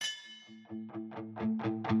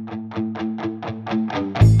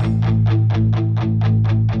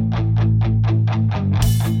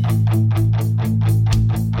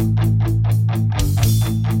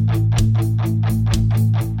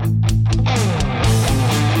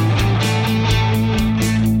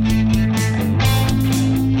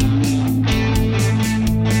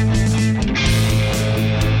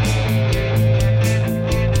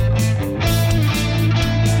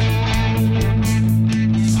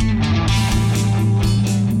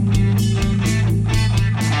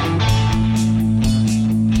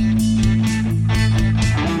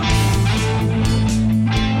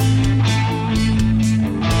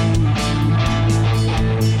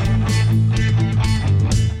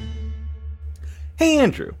Hey,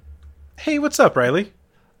 Andrew. Hey, what's up, Riley? Do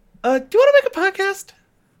you want to make a podcast?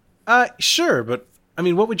 Sure, but I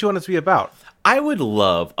mean, what would you want it to be about? I would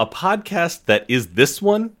love a podcast that is this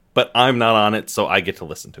one, but I'm not on it, so I get to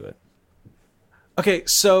listen to it. Okay,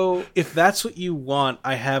 so if that's what you want,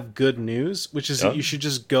 I have good news, which is that you should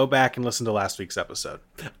just go back and listen to last week's episode.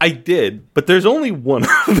 I did, but there's only one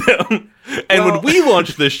of them. And when we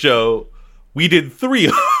launched this show, we did 3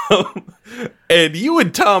 of them. And you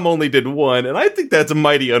and Tom only did 1, and I think that's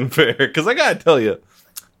mighty unfair, because I gotta tell you,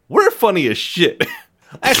 we're funny as shit.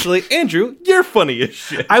 Actually, Andrew, you're funny as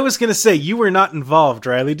shit. I was gonna say, you were not involved,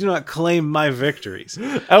 Riley. Do not claim my victories.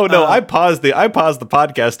 Oh, no, I paused the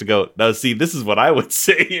podcast to go, now see, this is what I would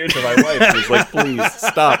say here to my wife. She's like, please,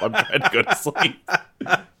 stop, I'm trying to go to sleep.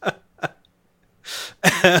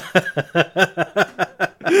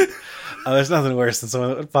 Oh, there's nothing worse than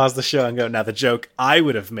someone that would pause the show and go, now the joke I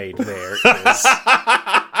would have made there is...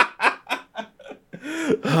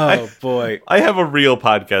 Oh, boy. I have a real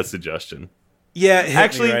podcast suggestion. Yeah,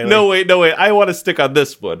 actually, no, wait. I want to stick on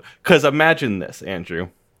this one, because imagine this, Andrew.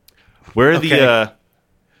 We're the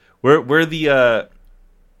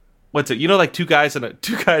what's it? You know, like two guys in a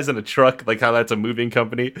truck, like how that's a moving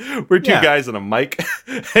company. We're two guys in a mic,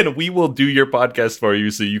 and we will do your podcast for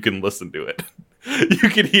you so you can listen to it. You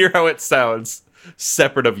can hear how it sounds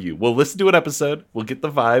separate of you. We'll listen to an episode, we'll get the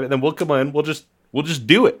vibe, and then we'll come in, we'll just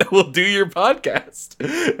do it. We'll do your podcast.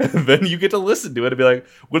 And then you get to listen to it and be like,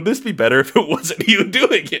 would this be better if it wasn't you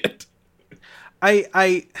doing it?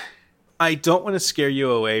 I don't want to scare you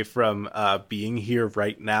away from being here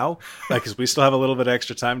right now, because we still have a little bit of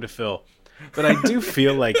extra time to fill. But I do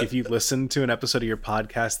feel like if you listen to an episode of your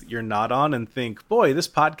podcast that you're not on and think, boy, this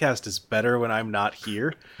podcast is better when I'm not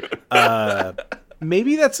here,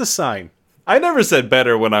 maybe that's a sign. I never said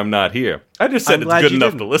better when I'm not here. I just said it's good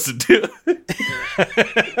enough to listen to.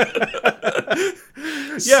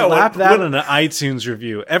 Slap that in an iTunes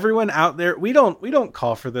review. Everyone out there, we don't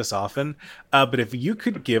call for this often, but if you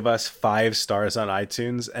could give us 5 stars on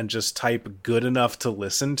iTunes and just type good enough to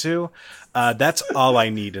listen to, that's all I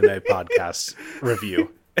need in a podcast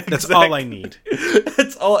review. That's all I need.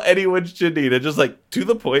 That's all anyone should need. It's just like, to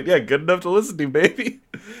the point. Yeah, good enough to listen to, baby.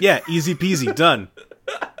 Yeah, easy peasy, done.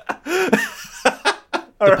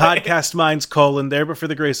 The podcast minds, there but for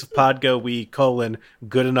the grace of Podgo, we,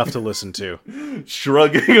 good enough to listen to.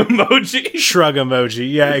 Shrugging emoji. Shrug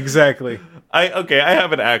emoji. Yeah, exactly. I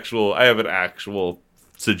have an actual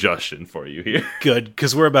suggestion for you here. Good,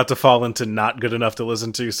 because we're about to fall into not good enough to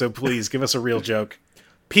listen to, so please give us a real joke.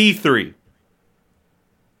 P3.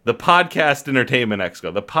 The Podcast Entertainment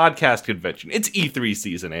Expo, the podcast convention. It's E3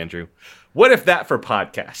 season, Andrew. What if that for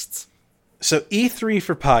podcasts? So E3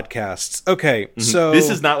 for podcasts. Okay, so this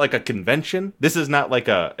is not like a convention. This is not like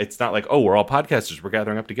it's not like, oh, we're all podcasters, we're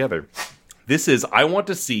gathering up together. This is, I want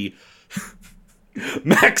to see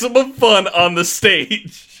maximum fun on the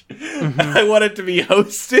stage. I want it to be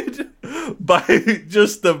hosted by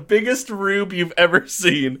just the biggest rube you've ever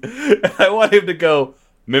seen. And I want him to go,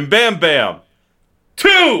 Mim Bam Bam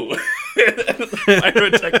 2.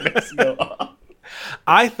 Pyrotechnics go off.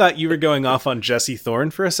 I thought you were going off on Jesse Thorne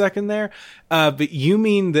for a second there, but you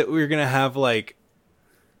mean that we're going to have like,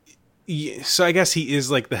 so I guess he is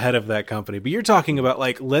like the head of that company, but you're talking about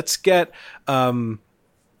like, let's get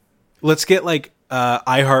like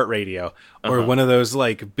iHeartRadio or one of those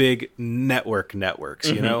like big networks,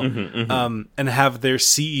 you know, and have their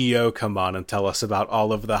CEO come on and tell us about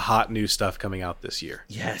all of the hot new stuff coming out this year.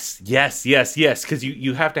 Yes. Because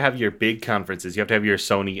you have to have your big conferences. You have to have your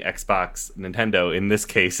Sony, Xbox, Nintendo. In this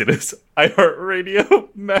case, it is iHeartRadio,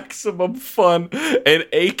 Maximum Fun, and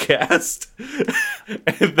Acast.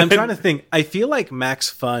 And I'm trying to think. I feel like Max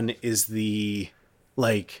Fun is the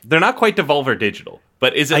like they're not quite Devolver Digital.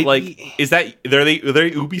 But is it are they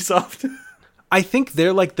Ubisoft? I think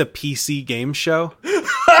they're like the PC game show.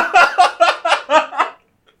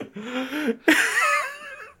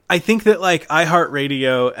 I think that like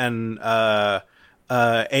iHeartRadio and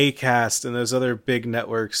Acast and those other big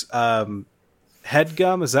networks,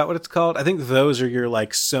 HeadGum, is that what it's called? I think those are your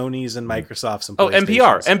like Sony's and Microsoft's and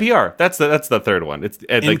NPR. That's the third one. It's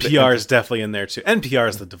NPR is definitely in there too. NPR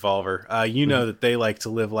is the Devolver. You know that they like to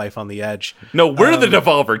live life on the edge. No, we're the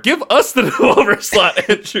Devolver. Give us the Devolver slot.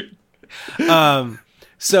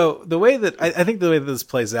 So the way that I think the way that this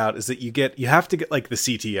plays out is that you have to get like the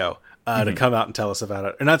CTO to come out and tell us about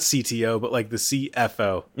it, or not CTO, but like the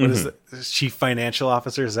CFO. What is the Chief Financial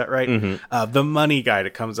Officer? Is that right? The money guy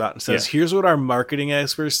that comes out and says, "Here's what our marketing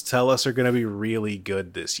experts tell us are going to be really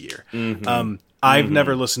good this year." I've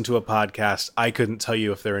never listened to a podcast. I couldn't tell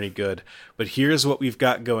you if they're any good, but here's what we've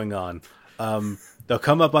got going on. They'll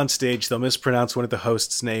come up on stage, they'll mispronounce one of the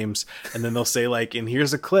hosts' names, and then they'll say like, and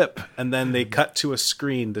here's a clip, and then they cut to a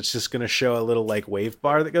screen that's just going to show a little like wave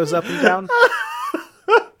bar that goes up and down.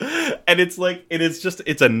 And it's like,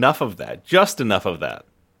 it's enough of that, just enough of that.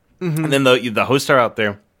 And then the hosts are out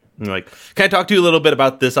there, and they're like, can I talk to you a little bit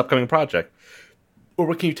about this upcoming project? Or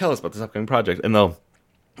what can you tell us about this upcoming project? And they'll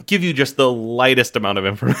give you just the lightest amount of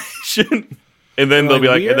information. And then they'll be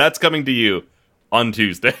like, and that's coming to you on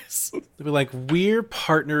Tuesdays. They'll be like, we're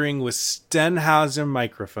partnering with Sennheiser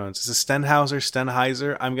microphones. Is it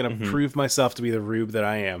Sennheiser? I'm going to prove myself to be the rube that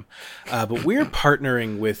I am. But we're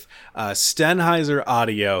partnering with Sennheiser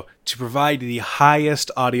Audio to provide the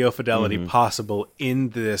highest audio fidelity possible in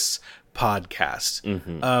this podcast.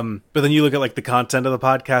 But then you look at like the content of the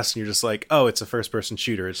podcast and you're just like, oh, it's a first person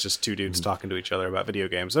shooter. It's just two dudes talking to each other about video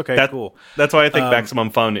games. Okay, cool. That's why I think maximum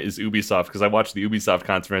fun is Ubisoft, because I watched the Ubisoft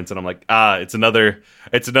conference and I'm like, it's another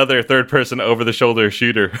third person over the shoulder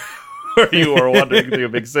shooter where you are wandering through a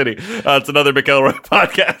big city. It's another McElroy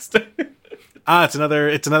podcast.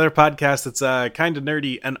 It's another podcast that's kind of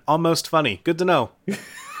nerdy and almost funny. Good to know.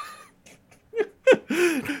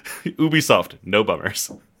 Ubisoft, no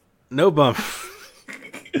bummers. No bump.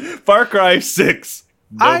 Far Cry 6.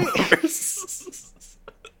 No bummers.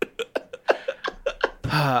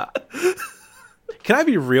 Can I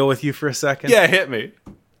be real with you for a second? Yeah, hit me.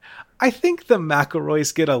 I think the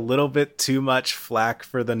McElroys get a little bit too much flack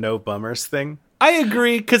for the no bummers thing. I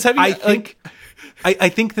agree, because I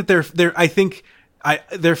think that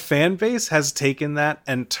their fan base has taken that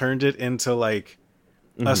and turned it into like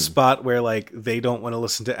a spot where like they don't want to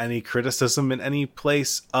listen to any criticism in any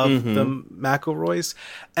place of the McElroys,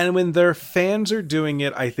 and when their fans are doing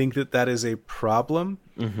it, I think that is a problem.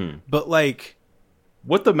 But like,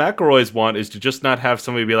 what the McElroys want is to just not have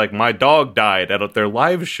somebody be like, my dog died at their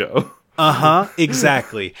live show.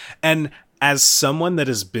 Exactly. And as someone that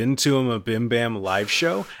has been to a Bim Bam live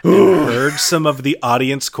show and heard some of the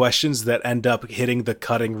audience questions that end up hitting the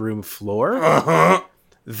cutting room floor,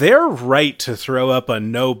 they're right to throw up a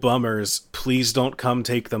no bummers, please don't come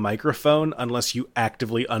take the microphone unless you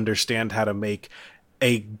actively understand how to make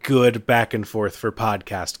a good back and forth for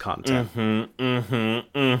podcast content.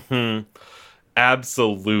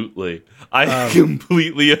 Absolutely. I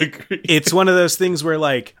completely agree. It's one of those things where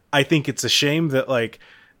like, I think it's a shame that like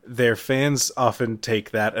their fans often take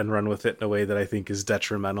that and run with it in a way that I think is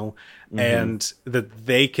detrimental, and that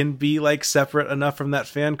they can be like separate enough from that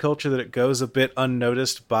fan culture that it goes a bit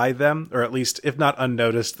unnoticed by them, or at least if not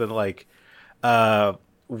unnoticed, then like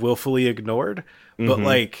willfully ignored. But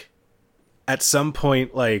like at some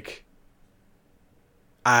point, like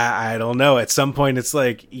I don't know, at some point it's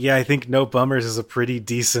like, yeah, I think no bummers is a pretty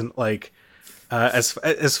decent like as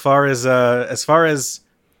far as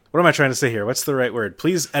what am I trying to say here? What's the right word?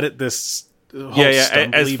 Please edit this.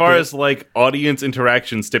 As far as like audience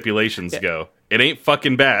interaction stipulations go, it ain't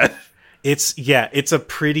fucking bad. It's a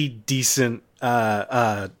pretty decent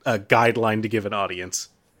guideline to give an audience.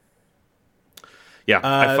 Yeah,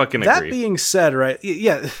 I fucking agree. That being said,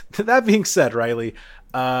 Riley,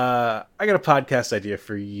 I got a podcast idea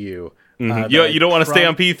for you. You don't want to stay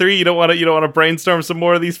on P3? You don't want to brainstorm some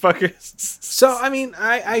more of these fuckers? So, I mean,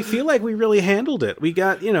 I feel like we really handled it. We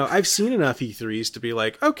got, I've seen enough E3s to be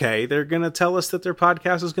like, okay, they're going to tell us that their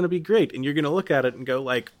podcast is going to be great. And you're going to look at it and go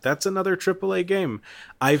like, that's another AAA game.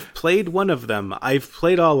 I've played one of them. I've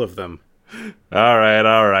played all of them. All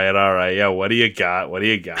right. Yeah, what do you got?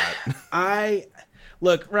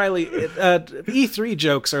 Look, Riley, E3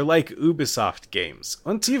 jokes are like Ubisoft games.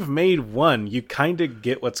 Once you've made one, you kind of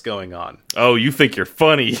get what's going on. Oh, you think you're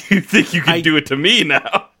funny. You think you can do it to me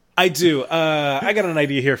now. I do. I got an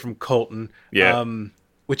idea here from Colton. Yeah.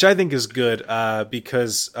 Which I think is good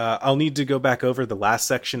because I'll need to go back over the last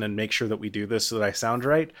section and make sure that we do this so that I sound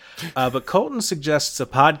right. But Colton suggests a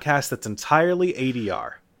podcast that's entirely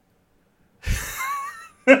ADR.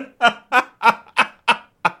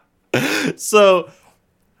 So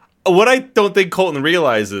what I don't think Colton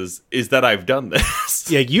realizes is that I've done this.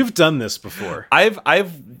 Yeah, you've done this before. I've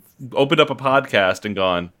opened up a podcast and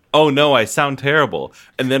gone, oh no, I sound terrible,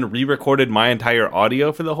 and then re-recorded my entire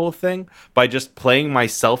audio for the whole thing by just playing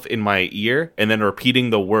myself in my ear and then repeating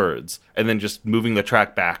the words and then just moving the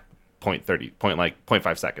track back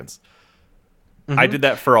 0.5 seconds. Mm-hmm. I did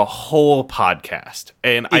that for a whole podcast,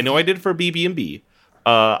 and I know I did it for BB&B.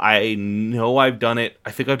 I know I've done it.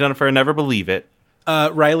 I think I've done it for I Never Believe It.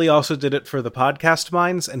 Riley also did it for the Podcast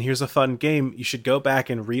Minds, and here's a fun game. You should go back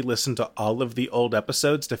and re-listen to all of the old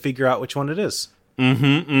episodes to figure out which one it is.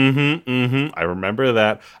 I remember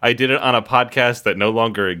that. I did it on a podcast that no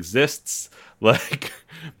longer exists. Like,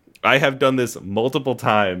 I have done this multiple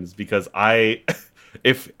times because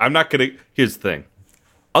if I'm not gonna, here's the thing.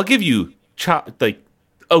 I'll give you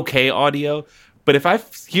okay audio, but if I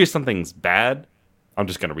hear something's bad, I'm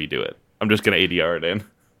just gonna redo it. I'm just gonna ADR it in.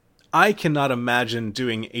 I cannot imagine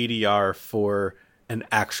doing ADR for an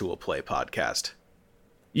actual play podcast.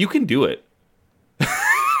 You can do it.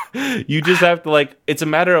 You just have to, it's a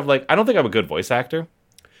matter of, I don't think I'm a good voice actor,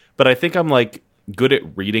 but I think I'm, good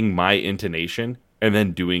at reading my intonation and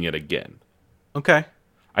then doing it again. Okay.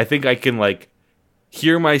 I think I can,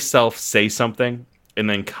 hear myself say something and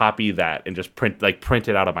then copy that and just print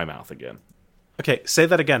it out of my mouth again. Okay, say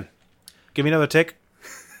that again. Give me another take.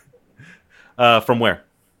 From where?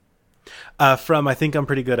 From I Think I'm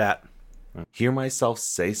Pretty Good At. Hear myself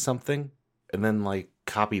say something and then,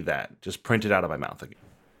 copy that. Just print it out of my mouth again.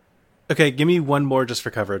 Okay, give me one more just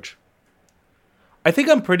for coverage. I think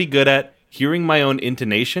I'm pretty good at hearing my own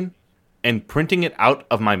intonation and printing it out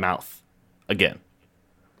of my mouth again.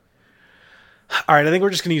 All right, I think we're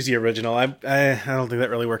just going to use the original. I don't think that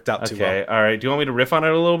really worked out too well. Okay, all right. Do you want me to riff on it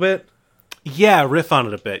a little bit? Yeah, riff on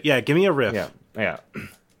it a bit. Yeah, give me a riff. Yeah.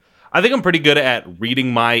 I think I'm pretty good at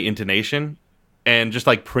reading my intonation and just,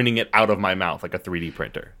 printing it out of my mouth like a 3D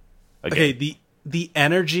printer. Again. Okay, the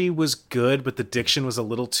energy was good, but the diction was a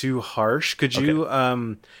little too harsh. Could you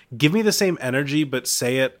give me the same energy, but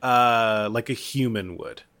say it like a human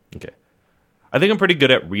would? Okay. I think I'm pretty good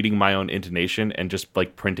at reading my own intonation and just,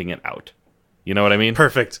 printing it out. You know what I mean?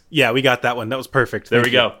 Perfect. Yeah, we got that one. That was perfect. There we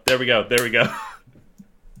go.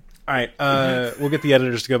 All right, we'll get the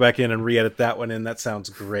editors to go back in and re-edit that one in. That sounds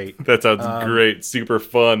great. That sounds great. Super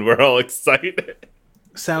fun. We're all excited.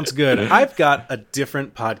 Sounds good. I've got a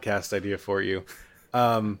different podcast idea for you.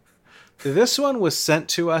 This one was sent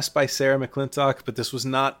to us by Sarah McClintock, but this was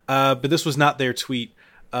not their tweet.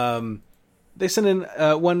 They sent in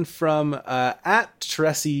one from at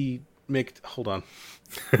Tressie Hold on.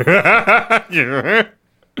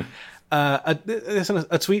 They sent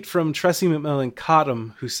a tweet from Tressie McMillan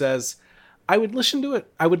Cottom, who says, I would listen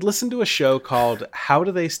to a show called How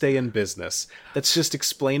Do They Stay in Business? That's just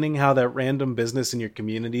explaining how that random business in your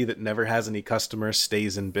community that never has any customers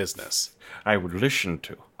stays in business. I would listen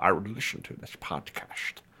to this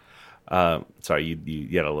podcast. Sorry,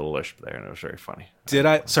 you had a little lisp there, and it was very funny. Did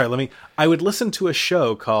I? Sorry, I would listen to a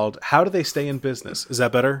show called How Do They Stay in Business? Is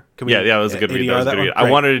that better? Yeah, that was a good read. I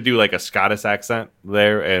wanted to do a Scottish accent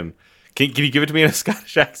there, and can you give it to me in a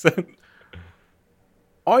Scottish accent?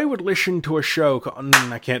 I would listen to a show called...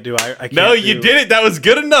 I can't do... I can't No, you did it. That was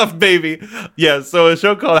good enough, baby. Yeah, so a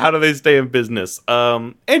show called How Do They Stay in Business.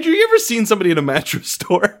 Andrew, you ever seen somebody in a mattress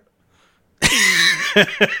store?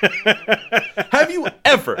 Have you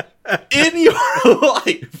ever, in your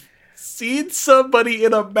life, seen somebody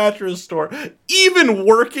in a mattress store, even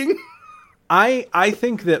working? I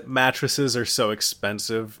think that mattresses are so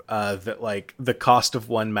expensive that, the cost of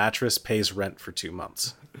one mattress pays rent for 2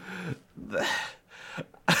 months.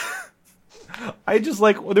 I just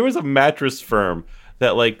there was a mattress firm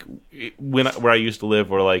that where I used to live,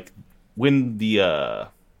 where when the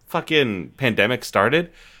fucking pandemic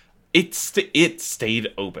started, it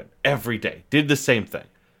stayed open every day, did the same thing.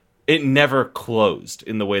 It never closed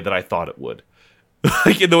in the way that I thought it would,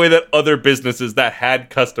 in the way that other businesses that had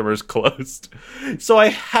customers closed. So I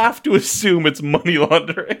have to assume it's money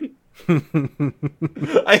laundering.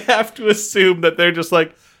 I have to assume that they're just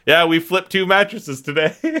yeah, we flipped 2 mattresses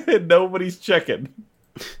today and nobody's checking.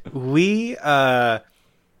 There's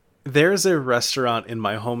a restaurant in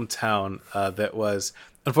my hometown that was,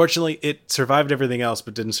 unfortunately, it survived everything else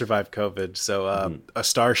but didn't survive COVID. So a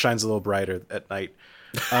star shines a little brighter at night.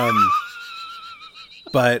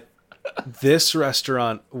 But this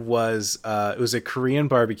restaurant was it was a Korean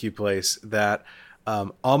barbecue place that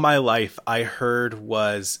all my life I heard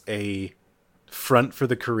was a front for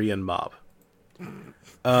the Korean mob.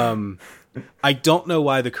 I don't know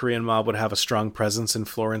why the Korean mob would have a strong presence in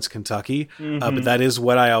Florence, Kentucky, but that is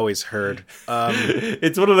what I always heard.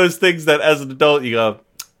 It's one of those things that as an adult you go,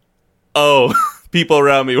 oh, people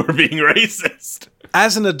around me were being racist.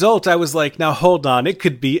 As an adult, I was like, now hold on, it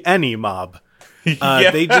could be any mob.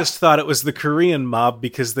 They just thought it was the Korean mob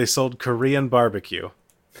because they sold Korean barbecue.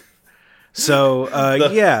 So,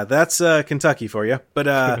 yeah, that's Kentucky for you.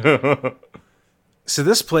 But so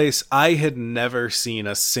this place, I had never seen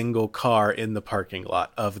a single car in the parking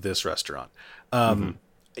lot of this restaurant.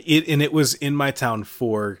 It was in my town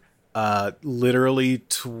for literally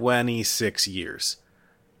 26 years.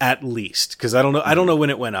 At least, because I don't know when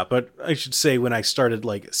it went up, but I should say when I started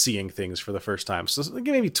like seeing things for the first time. So like,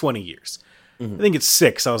 maybe 20 years. I think it's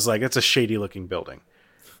 6. I was like, that's a shady looking building.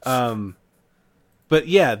 But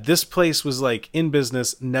yeah, this place was like in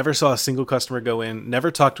business. Never saw a single customer go in. Never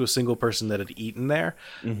talked to a single person that had eaten there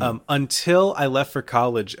until I left for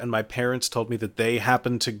college, and my parents told me that they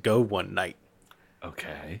happened to go one night.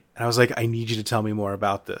 Okay. And I was like, I need you to tell me more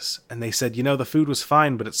about this. And they said, the food was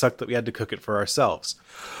fine, but it sucked that we had to cook it for ourselves.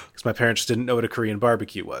 Because my parents didn't know what a Korean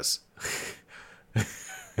barbecue was.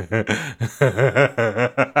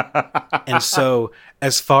 And so,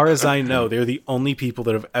 as far as I know, they're the only people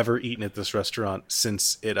that have ever eaten at this restaurant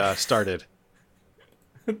since it started.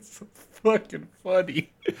 It's so fucking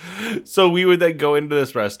funny. So we would then go into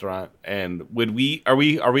this restaurant, and are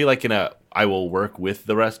we like in a I will work with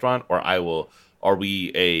the restaurant, or are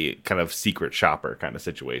we a kind of secret shopper kind of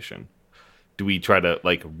situation? Do we try to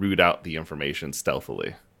like root out the information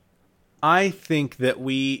stealthily? I think that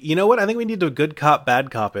I think we need to good cop,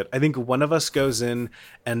 bad cop it. I think one of us goes in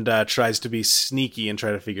and tries to be sneaky and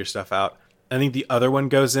try to figure stuff out. I think the other one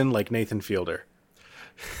goes in like Nathan Fielder.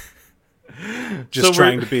 Just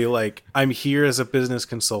trying to be like, I'm here as a business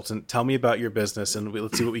consultant. Tell me about your business and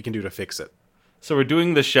let's see what we can do to fix it. So we're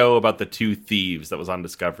doing the show about the 2 thieves that was on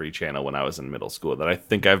Discovery Channel when I was in middle school that I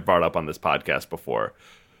think I've brought up on this podcast before.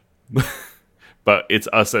 But it's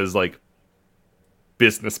us as like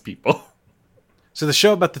business people. So the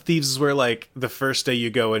show about the thieves is where like the first day you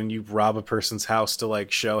go and you rob a person's house to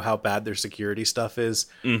like show how bad their security stuff is.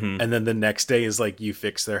 And then the next day is like you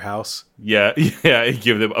fix their house. Yeah.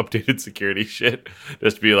 Give them updated security shit.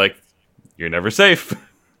 Just to be like, you're never safe.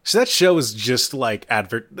 So that show is just like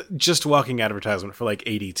just walking advertisement for like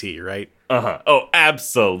ADT, right? Oh,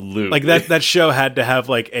 absolutely. Like that show had to have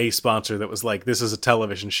like a sponsor that was like, this is a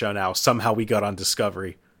television show now. Somehow we got on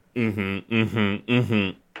Discovery. Yeah,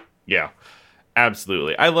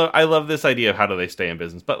 absolutely. I love this idea of how do they stay in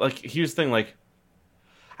business. But like, here's the thing, like,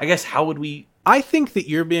 I guess how would we... I think that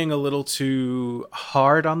you're being a little too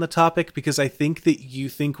hard on the topic because I think that you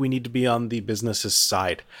think we need to be on the business's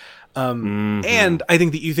side. And I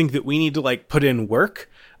think that you think that we need to like put in work.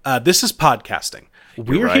 This is podcasting.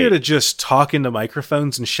 We're here to just talk into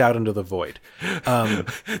microphones and shout into the void.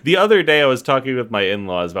 The other day I was talking with my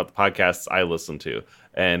in-laws about the podcasts I listen to.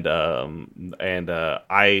 And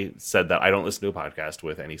I said that I don't listen to a podcast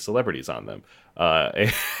with any celebrities on them.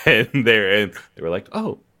 And they were like,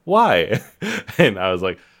 oh, why? And I was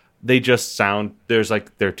like, they just sound,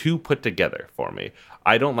 they're too put together for me.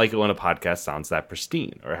 I don't like it when a podcast sounds that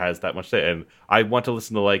pristine or has that much to it. And I want to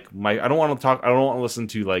listen to I don't want to listen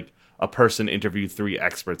to like a person interview 3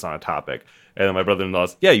 experts on a topic. And then my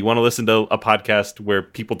brother-in-law's, yeah, you want to listen to a podcast where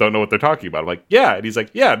people don't know what they're talking about? I'm like, yeah. And he's like,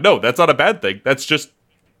 yeah, no, that's not a bad thing. That's just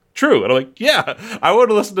true. And I'm like, yeah, I want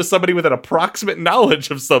to listen to somebody with an approximate knowledge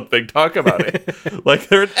of something talk about it. Like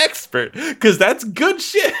they're an expert, because that's good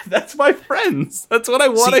shit. That's my friends. That's what I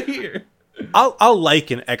want to hear. I'll like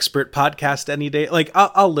an expert podcast any day. Like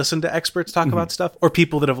I'll listen to experts talk about stuff, or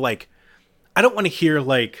people that have like, I don't want to hear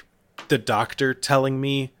like the doctor telling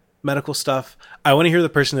me medical stuff. I want to hear the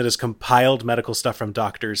person that has compiled medical stuff from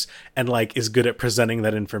doctors and like is good at presenting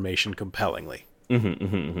that information compellingly.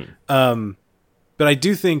 But I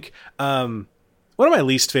do think one of my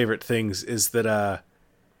least favorite things is that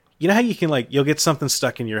you know how you can like, you'll get something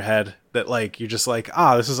stuck in your head that like you're just like,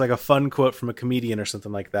 this is like a fun quote from a comedian or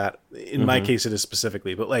something like that. In my case it is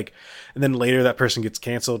specifically, but like, and then later that person gets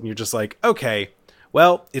canceled and you're just like, okay,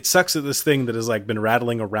 well, it sucks that this thing that has like been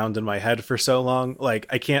rattling around in my head for so long, like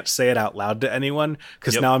I can't say it out loud to anyone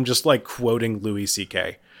because now I'm just like quoting Louis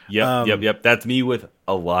C.K. Yep. That's me with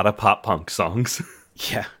a lot of pop punk songs.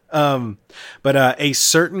 Yeah. But a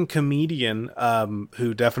certain comedian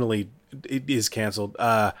who definitely is canceled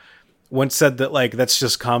once said that like that's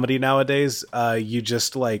just comedy nowadays. You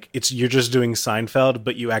just like you're just doing Seinfeld,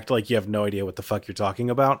 but you act like you have no idea what the fuck you're talking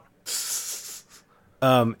about.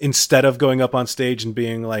 Instead of going up on stage and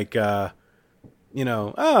being like, I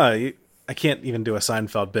can't even do a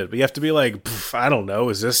Seinfeld bit, but you have to be like, I don't know,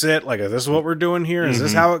 is this it? Like, is this what we're doing here? Is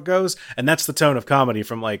this how it goes? And that's the tone of comedy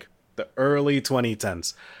from like the early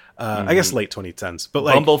 2010s. I guess late 2010s, but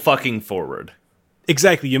like Bumble fucking forward.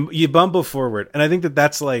 Exactly. You bumble forward. And I think that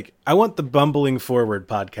that's like, I want the bumbling forward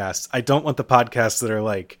podcasts. I don't want the podcasts that are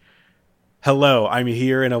like, hello, I'm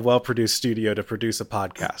here in a well-produced studio to produce a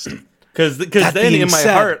podcast. Because then in my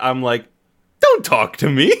heart, I'm like, don't talk to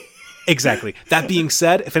me. Exactly. That being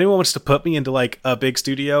said, if anyone wants to put me into like a big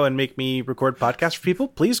studio and make me record podcasts for people,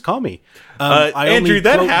 please call me. I Andrew, only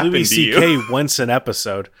that quote happened Louis to you. C.K. once an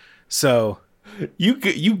episode. So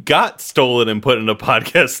You got stolen and put in a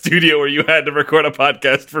podcast studio where you had to record a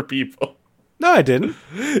podcast for people. no, I didn't.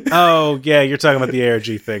 Oh, yeah, you're talking about the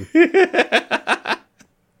ARG thing.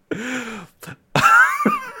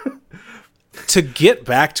 To get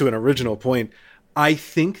back to an original point, I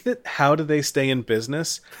think that how do they stay in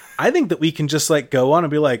business? I think that we can just like go on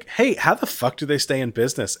and be like, hey, how the fuck do they stay in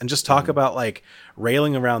business? And just talk about like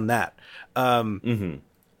railing around that. I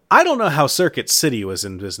don't know how Circuit City was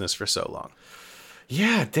in business for so long.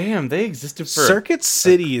 Yeah, damn, they existed for Circuit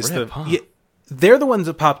City is they're the ones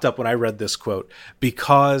that popped up when I read this quote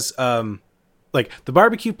because like the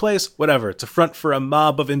barbecue place, whatever, it's a front for a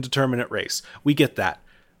mob of indeterminate race. We get that.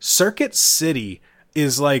 Circuit City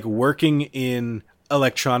is like working in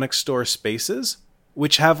electronics store spaces,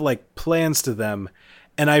 which have like plans to them.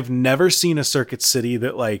 And I've never seen a Circuit City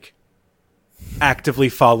that like actively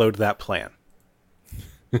followed that plan.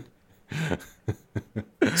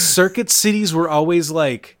 Circuit cities were always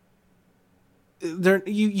like,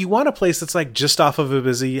 you want a place that's like just off of a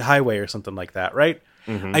busy highway or something like that, right?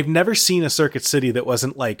 Mm-hmm. I've never seen a Circuit City that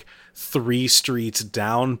wasn't like 3 streets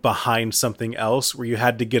down behind something else where you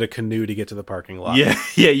had to get a canoe to get to the parking lot. Yeah,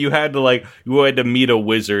 you had to meet a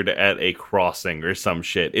wizard at a crossing or some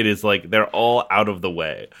shit. It is like they're all out of the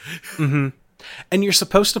way. Mm-hmm. And you're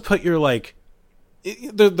supposed to put your like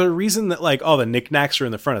the reason that like all the knickknacks are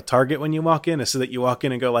in the front of Target when you walk in is so that you walk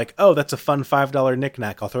in and go like, oh, that's a fun $5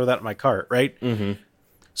 knickknack. I'll throw that in my cart, right? Mm-hmm.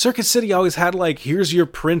 Circuit City always had like, here's your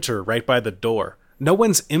printer right by the door. No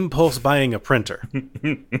one's impulse buying a printer.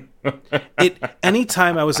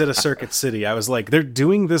 Anytime I was at a Circuit City, I was like, they're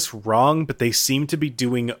doing this wrong, but they seem to be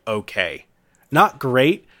doing okay. Not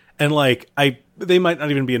great. And like, they might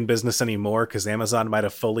not even be in business anymore because Amazon might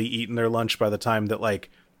have fully eaten their lunch by the time that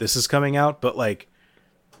like this is coming out. But like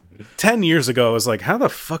 10 years ago, I was like, how the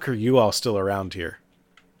fuck are you all still around here?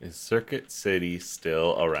 Is Circuit City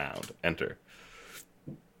still around? Enter.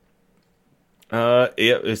 Yeah,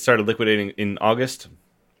 it started liquidating in August.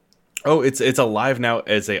 Oh, it's alive now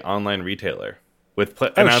as a online retailer with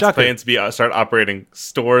announced plans to start operating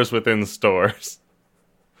stores within stores.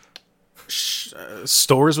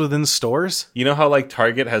 Stores within stores? You know how like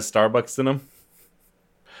Target has Starbucks in them?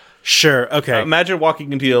 Sure. Okay. Imagine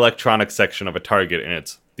walking into the electronics section of a Target, and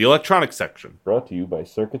it's the electronics section brought to you by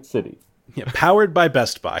Circuit City. Yeah, powered by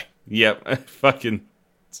Best Buy. Yep, fucking.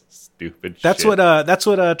 Stupid that's shit. That's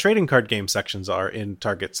what trading card game sections are in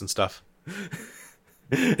Targets and stuff.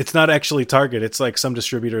 It's not actually Target, it's like some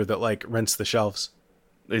distributor that like rents the shelves.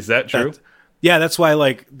 Is that true? Yeah, that's why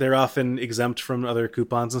like they're often exempt from other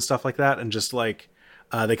coupons and stuff like that, and just like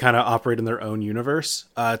they kind of operate in their own universe.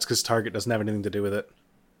 It's because Target doesn't have anything to do with it.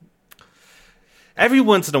 Every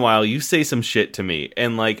once in a while you say some shit to me,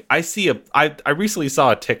 and like I recently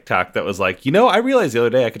saw a TikTok that was like, I realized the other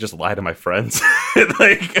day I could just lie to my friends.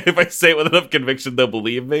 Like if I say it with enough conviction, they'll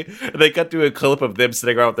believe me. And they cut to a clip of them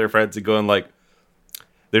sitting around with their friends and going like,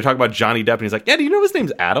 they're talking about Johnny Depp, and he's like, yeah, do you know his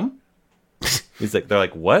name's Adam? He's like, they're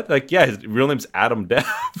like, what? Like, yeah, his real name's Adam Depp.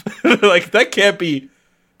 Like, that can't be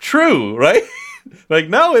true, right? Like,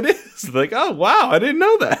 no, it is. Like, oh wow, I didn't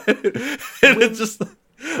know that. And it's just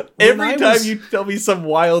every time you tell me some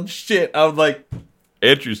wild shit, I'm like,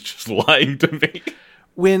 Andrew's just lying to me.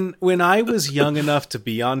 When I was young enough to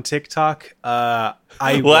be on TikTok, I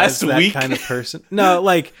was that kind of person. No,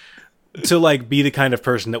 like to like be the kind of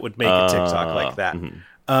person that would make a TikTok like that.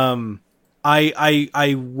 Mm-hmm.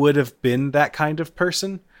 I would have been that kind of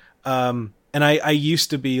person. And I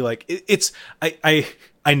used to be like,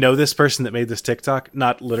 I know this person that made this TikTok,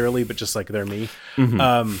 not literally, but just like they're me.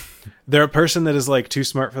 Mm-hmm. They're a person that is like too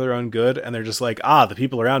smart for their own good. And they're just like, the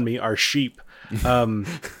people around me are sheep.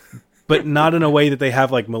 But not in a way that they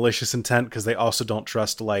have like malicious intent, because they also don't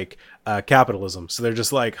trust like capitalism. So they're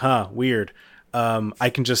just like, weird.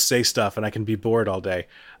 I can just say stuff and I can be bored all day.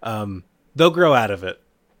 They'll grow out of it.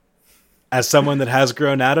 As someone that has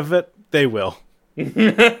grown out of it, they will.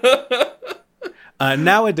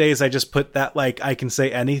 Nowadays, I just put that like I can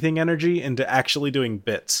say anything energy into actually doing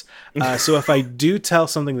bits. So if I do tell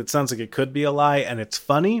something that sounds like it could be a lie and it's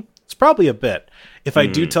funny, it's probably a bit. If I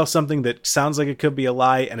do tell something that sounds like it could be a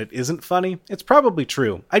lie and it isn't funny, it's probably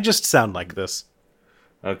true. I just sound like this.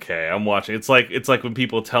 Okay, I'm watching. It's like when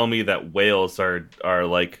people tell me that whales are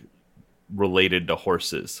like related to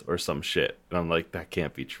horses or some shit. And I'm like, that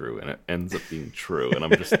can't be true. And it ends up being true. And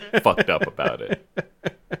I'm just fucked up about it.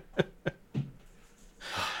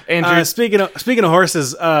 Andrew, speaking of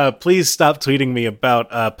horses, please stop tweeting me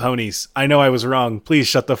about ponies. I know I was wrong. Please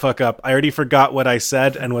shut the fuck up. I already forgot what I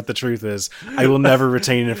said and what the truth is. I will never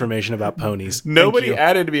retain information about ponies. Nobody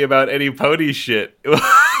added me about any pony shit.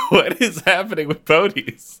 What is happening with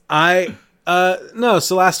ponies? No,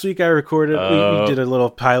 so last week I recorded, we did a little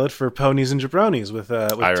pilot for Ponies and Jabronis with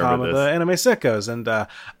Tom of the Anime Sickos, and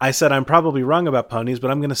I said I'm probably wrong about ponies,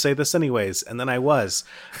 but I'm going to say this anyways, and then I was,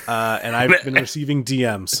 and I've been receiving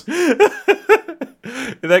DMs.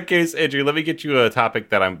 In that case, Andrew, let me get you a topic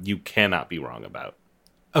that you cannot be wrong about.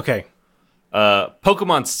 Okay.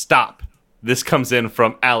 Pokemon Stop. This comes in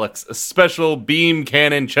from Alex, a special beam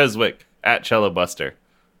cannon Cheswick at Cello Buster.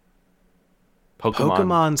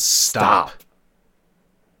 Pokemon Stop.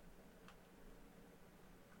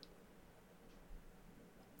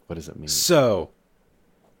 What does it mean? So,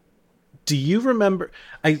 do you remember?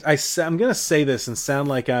 I'm going to say this and sound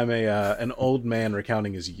like I'm an old man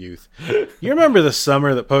recounting his youth. You remember the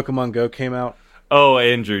summer that Pokemon Go came out? Oh,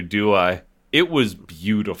 Andrew, do I? It was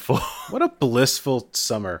beautiful. What a blissful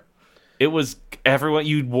summer! It was everyone.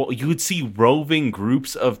 You'd see roving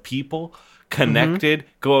groups of people connected,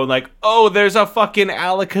 going like, "Oh, there's a fucking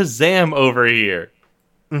Alakazam over here."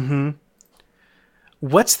 Mm-hmm.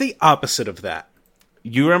 What's the opposite of that?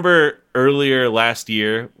 You remember earlier last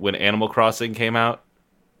year when Animal Crossing came out?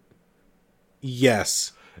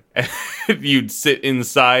 Yes. And you'd sit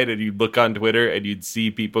inside and you'd look on Twitter and you'd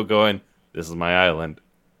see people going, "This is my island."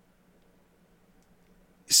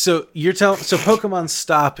 So so Pokemon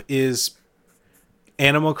Stop is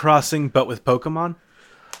Animal Crossing but with Pokemon?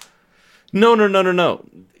 No.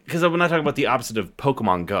 Because I'm not talking about the opposite of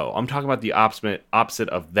Pokemon Go. I'm talking about the opposite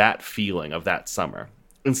of that feeling of that summer.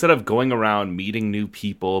 Instead of going around meeting new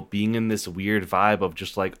people, being in this weird vibe of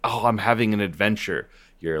just like, oh, I'm having an adventure.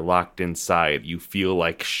 You're locked inside. You feel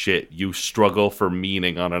like shit. You struggle for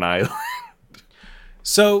meaning on an island.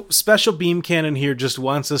 So Special Beam Cannon here just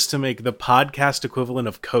wants us to make the podcast equivalent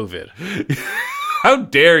of COVID. How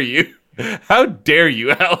dare you? How dare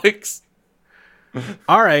you, Alex?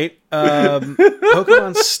 All right.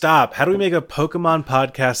 Pokemon Stop. How do we make a Pokemon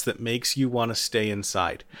podcast that makes you want to stay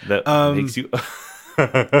inside? That makes you...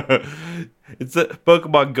 It's a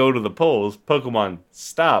Pokemon Go to the polls. Pokemon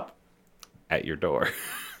Stop at your door.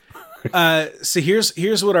 So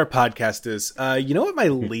here's what our podcast is. You know what my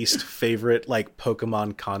least favorite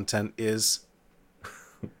Pokemon content is?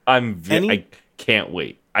 I can't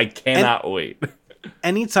wait. I cannot wait.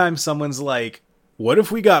 Anytime someone's like, what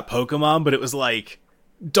if we got Pokemon, but it was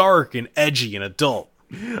dark and edgy and adult?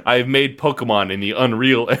 I've made Pokemon in the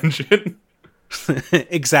Unreal Engine.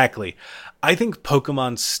 Exactly. I think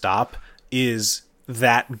Pokemon Stop is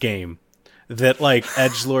that game that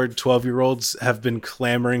edgelord 12-year-olds have been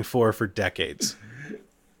clamoring for decades.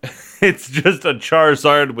 It's just a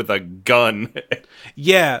Charizard with a gun.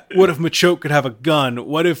 Yeah, what if Machoke could have a gun?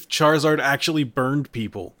 What if Charizard actually burned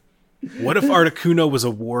people? What if Articuno was a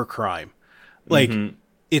war crime?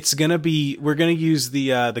 It's gonna be. We're gonna use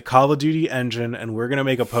the Call of Duty engine, and we're gonna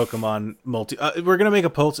make a Pokemon we're gonna make a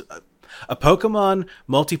Pokemon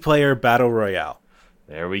multiplayer battle royale.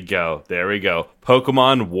 There we go.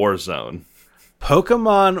 Pokemon Warzone.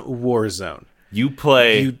 Pokemon Warzone. You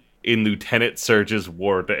play in Lieutenant Surge's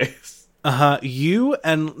War Days. You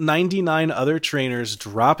and 99 other trainers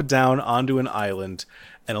drop down onto an island,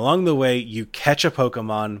 and along the way, you catch a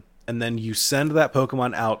Pokemon. And then you send that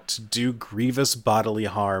Pokemon out to do grievous bodily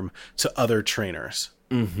harm to other trainers.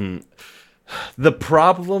 Mm-hmm. The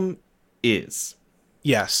problem is...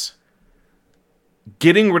 Yes.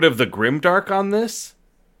 Getting rid of the Grimdark on this?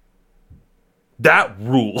 That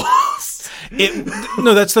rules.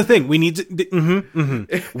 No, that's the thing. We need to...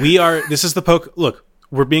 We are... This is the Look,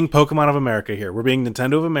 we're being Pokemon of America here. We're being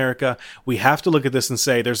Nintendo of America. We have to look at this and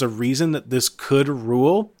say, there's a reason that this could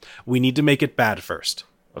rule. We need to make it bad first.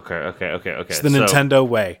 Okay. It's the Nintendo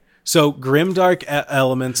way. So Grimdark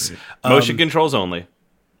elements, motion controls only.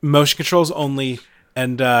 Motion controls only,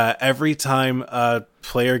 and every time a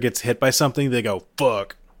player gets hit by something, they go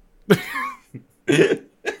fuck. And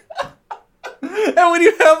when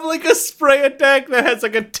you have a spray attack that has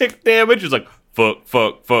a tick damage, it's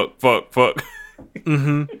fuck.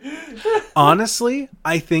 Honestly,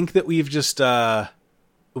 I think that we've just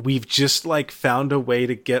found a way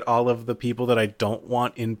to get all of the people that I don't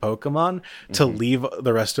want in Pokemon to leave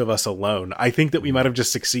the rest of us alone. I think that we might have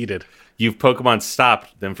just succeeded. You've Pokemon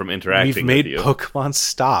stopped them from interacting with you. We've made Pokemon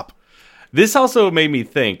stop. This also made me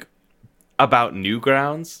think about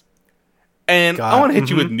Newgrounds And God. I want to hit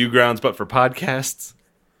you with Newgrounds, but for podcasts.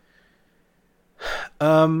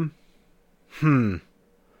 How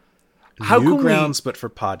Newgrounds, but for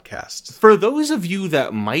podcasts. For those of you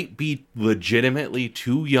that might be legitimately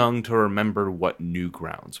too young to remember what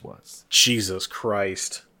Newgrounds was, Jesus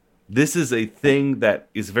Christ. this is a thing that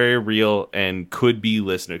is very real and could be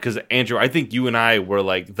listener. Because Andrew, I think you and I were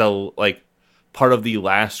part of the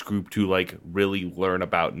last group to really learn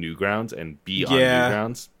about Newgrounds and be on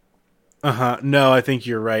Newgrounds. No, I think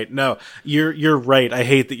you're right. No, you're right. I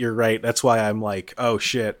hate that you're right. That's why I'm like, oh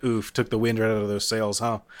shit, oof, took the wind right out of those sails,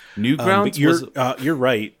 huh? Newgrounds you're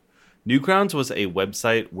right. Newgrounds was a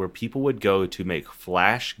website where people would go to make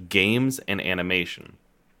Flash games and animation.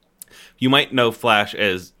 You might know Flash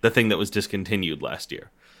as the thing that was discontinued last year.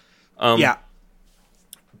 Yeah.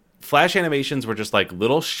 Flash animations were just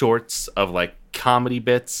little shorts of comedy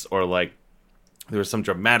bits, or there was some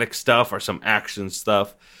dramatic stuff or some action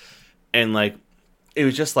stuff. And it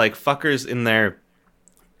was just fuckers in there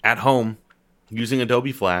at home using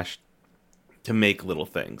Adobe Flash to make little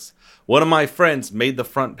things. One of my friends made the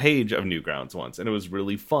front page of Newgrounds once, and it was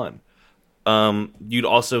really fun. You'd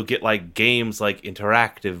also get games like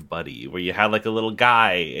Interactive Buddy, where you had a little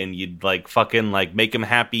guy and you'd make him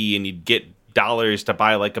happy, and you'd get dollars to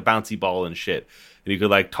buy a bouncy ball and shit, and you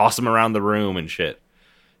could toss him around the room and shit.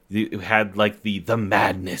 You had the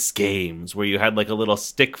Madness games, where you had a little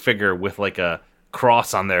stick figure with a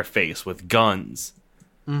cross on their face with guns.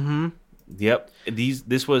 Mm-hmm. Yep.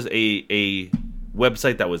 This was a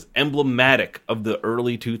website that was emblematic of the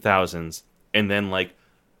early 2000s, and then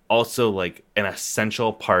also an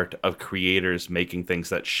essential part of creators making things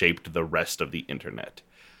that shaped the rest of the internet.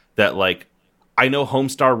 That I know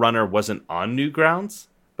Homestar Runner wasn't on Newgrounds,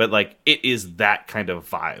 but it is that kind of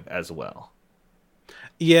vibe as well.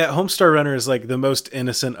 Yeah, Homestar Runner is the most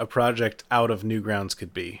innocent a project out of Newgrounds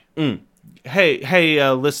could be.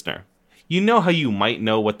 Hey, listener, you know how you might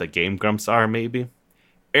know what the Game Grumps are, maybe?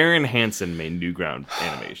 Aaron Hansen made Newground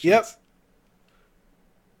animations. Yep.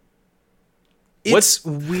 It's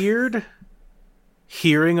weird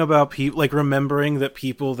hearing about people, remembering that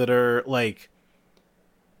people that are,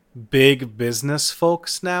 big business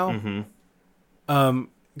folks now. Mm-hmm.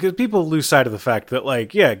 Because people lose sight of the fact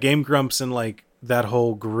that, Game Grumps and, that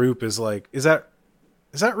whole group is is that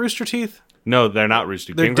Rooster Teeth? No, they're not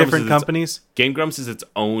Rooster Teeth. They're different companies. Game Grumps is its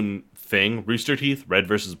own thing. Rooster Teeth, Red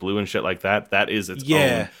versus Blue and shit like that. That is its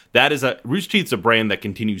own. That is Rooster Teeth's a brand that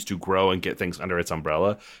continues to grow and get things under its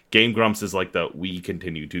umbrella. Game Grumps is we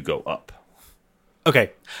continue to go up.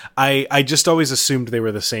 Okay. I just always assumed they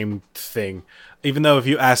were the same thing. Even though if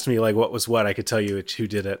you asked me what was what, I could tell you who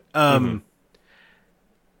did it.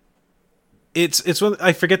 It's when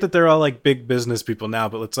I forget that they're all big business people now,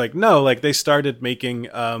 but it's no, they started making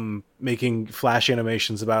Flash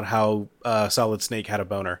animations about how Solid Snake had a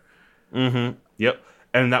boner. Mm-hmm. Yep.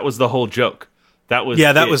 And that was the whole joke. That was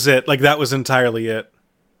was it. That was entirely it.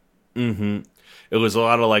 Mm-hmm. It was a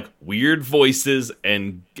lot of weird voices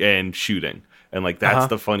and shooting, and that's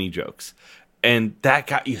the funny jokes, and that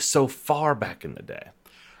got you so far back in the day.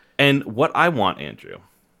 And what I want, Andrew,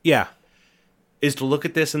 is to look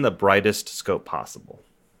at this in the brightest scope possible.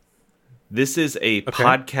 This is a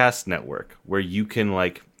podcast network where you can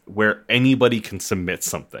where anybody can submit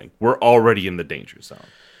something. We're already in the danger zone,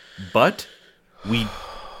 but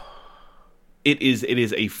it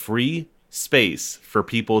is a free space for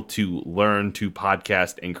people to learn to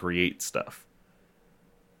podcast and create stuff.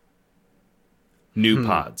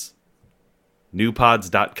 Newpods.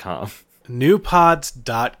 Newpods.com.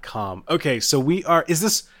 Newpods.com. Okay, so we are...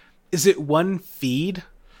 Is it one feed?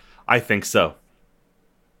 I think so.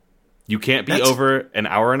 You can't be over an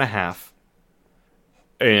hour and a half.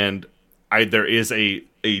 And there is a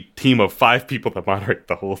team of 5 people that moderate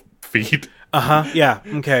the whole feed. Yeah.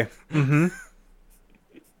 Okay. Mm-hmm.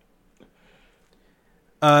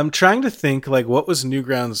 I'm trying to think what was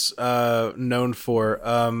Newgrounds known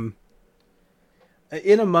for.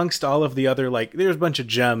 In amongst all of the other there's a bunch of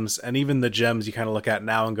gems, and even the gems you kind of look at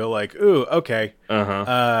now and go ooh, okay.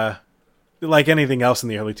 Like anything else in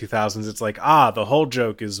the early 2000s, it's the whole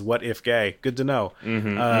joke is what if gay? Good to know.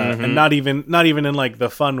 And not even in the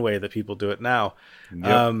fun way that people do it now.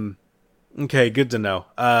 Yep. Okay, good to know.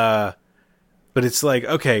 But it's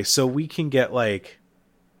okay, so we can get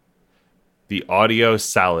the audio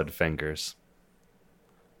salad fingers.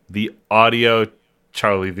 The audio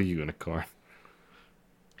Charlie the Unicorn.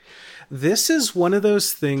 This is one of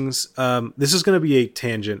those things. This is going to be a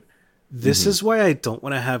tangent. This is why I don't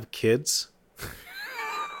want to have kids.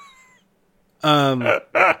 I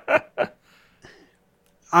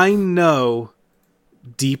know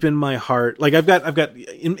deep in my heart, like I've got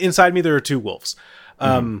inside me there are two wolves.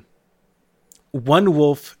 One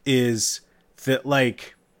wolf is that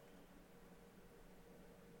like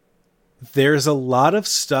there's a lot of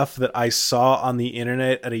stuff that I saw on the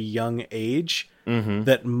internet at a young age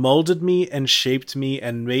that molded me and shaped me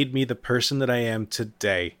and made me the person that I am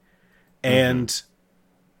today. And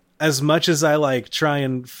as much as I like try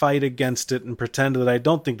and fight against it and pretend that I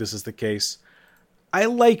don't think this is the case, I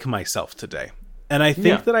like myself today. And I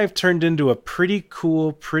think that I've turned into a pretty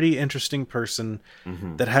cool, pretty interesting person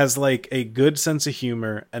that has like a good sense of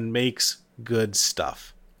humor and makes good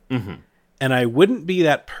stuff. And I wouldn't be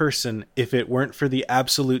that person if it weren't for the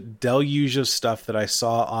absolute deluge of stuff that I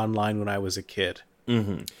saw online when I was a kid.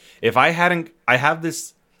 If I hadn't, I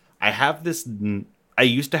used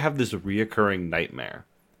to have this reoccurring nightmare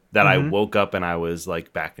that I woke up and I was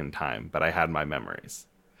like back in time, but I had my memories.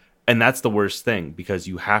 And that's the worst thing, because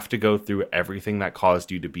you have to go through everything that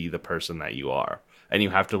caused you to be the person that you are. And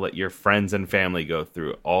you have to let your friends and family go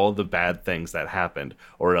through all the bad things that happened,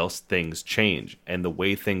 or else things change. And the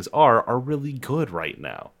way things are really good right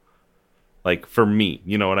now. Like, for me,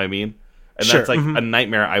 you know what I mean? And that's like a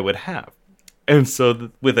nightmare I would have. And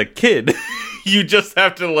so with a kid, you just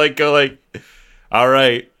have to like go like, all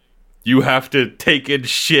right, you have to take in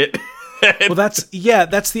shit. Well, that's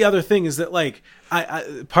the other thing is that like,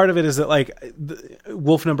 I part of it is that like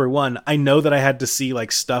wolf number one, I know that I had to see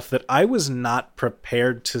like stuff that I was not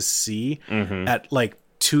prepared to see at like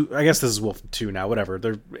 2. I guess this is wolf 2 now, whatever.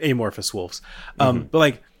 They're amorphous wolves. But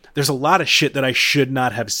like there's a lot of shit that I should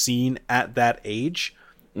not have seen at that age.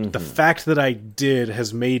 The fact that I did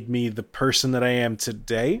has made me the person that I am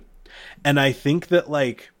today. And I think that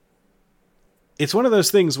like it's one of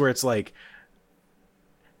those things where it's like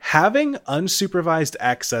having unsupervised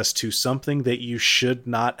access to something that you should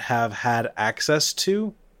not have had access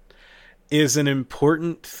to is an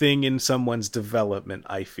important thing in someone's development,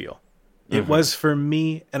 I feel. It was for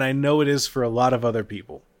me, and I know it is for a lot of other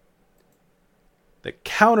people. The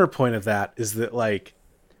counterpoint of that is that, like,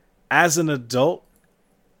 as an adult,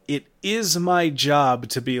 it is my job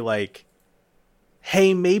to be like,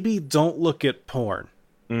 hey, maybe don't look at porn.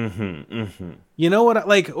 You know what?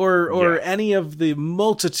 Like, or any of the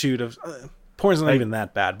multitude of porn's not like, even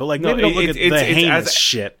that bad, but like maybe don't look at the heinous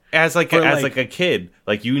shit. As like a kid,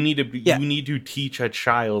 like you need to teach a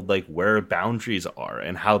child like where boundaries are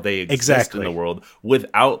and how they exist in the world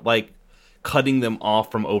without like cutting them off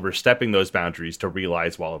from overstepping those boundaries to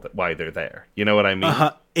realize why they're there. You know what I mean?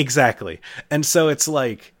 Exactly. And so it's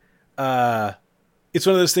like, it's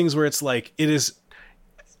one of those things where it's like it is.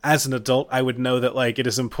 As an adult, I would know that like it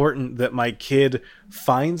is important that my kid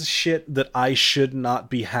finds shit that I should not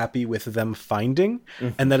be happy with them finding,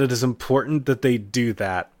 and that it is important that they do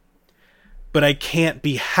that. But I can't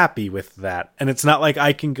be happy with that. And it's not like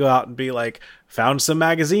I can go out and be like, found some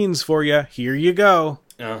magazines for you. Here you go.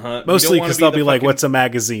 Mostly because they'll be like, what's a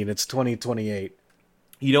magazine? It's 2028.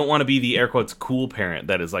 You don't want to be the air quotes cool parent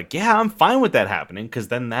that is like, yeah, I'm fine with that happening, because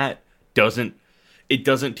then that doesn't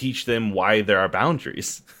teach them why there are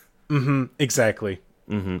boundaries. Exactly.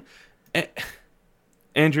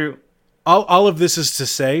 Andrew, all of this is to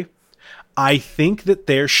say, I think that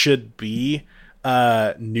there should be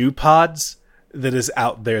new pods that is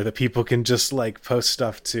out there that people can just like post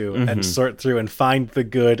stuff to and sort through and find the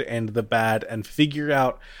good and the bad and figure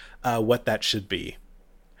out what that should be.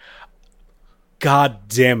 God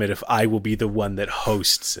damn it if I will be the one that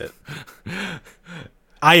hosts it.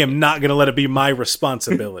 I am not going to let it be my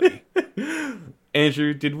responsibility.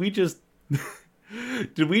 Andrew, did we just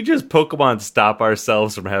Pokemon stop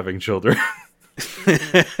ourselves from having children?